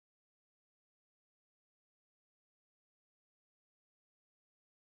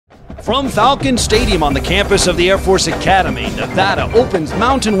From Falcon Stadium on the campus of the Air Force Academy, Nevada opens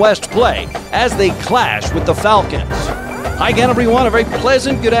Mountain West play as they clash with the Falcons. Hi again, everyone. A very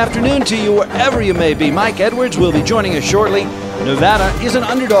pleasant good afternoon to you wherever you may be. Mike Edwards will be joining us shortly. Nevada is an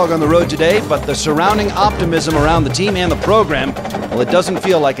underdog on the road today, but the surrounding optimism around the team and the program, well, it doesn't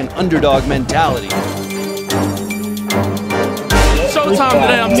feel like an underdog mentality. Showtime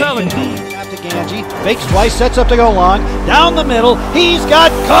today, I'm telling you. Ganji fakes twice, sets up to go long, down the middle, he's got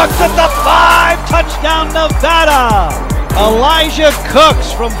Cooks at the 5, touchdown Nevada! Elijah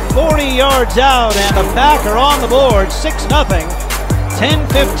Cooks from 40 yards out, and the Packer on the board, 6-0,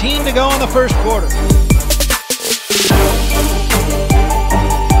 10:15 to go in the first quarter.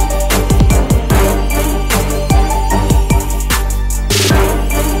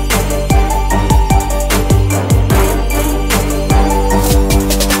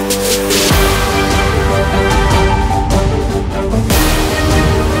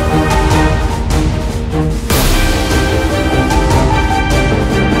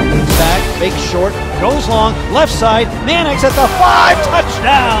 Fake short, goes long, left side, Mannix at the 5,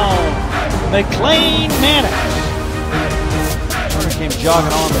 touchdown! McLean Mannix. Turner came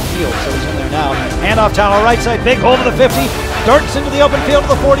jogging on the field, so he's in there now. Handoff Tower, right side, big hole to the 50, darts into the open field to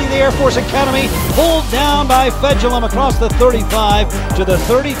the 40 of the Air Force Academy, pulled down by Fedulum across the 35 to the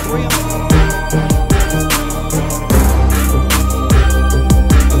 33.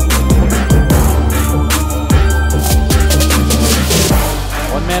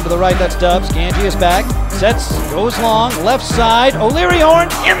 Man to the right, that's Dubs. Ganji is back, sets, goes long, left side, O'Leary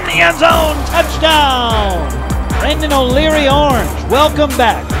Orange in the end zone, touchdown! Brendan O'Leary Orange, welcome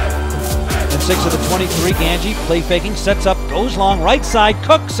back. And 6 of the 23, Ganji play faking, sets up, goes long, right side,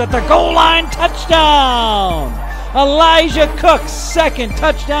 Cooks at the goal line, touchdown! Elijah Cooks, second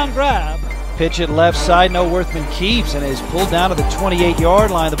touchdown grab. Pitch it left side, no Worthman keeps and is pulled down to the 28-yard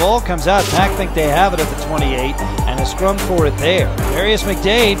line. The ball comes out. Pack think they have it at the 28 and a scrum for it there. Darius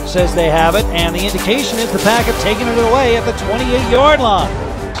McDade says they have it, and the indication is the Pack have taken it away at the 28-yard line.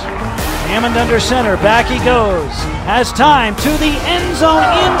 Hammond under center, back he goes. Has time to the end zone,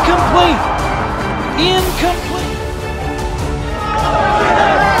 incomplete.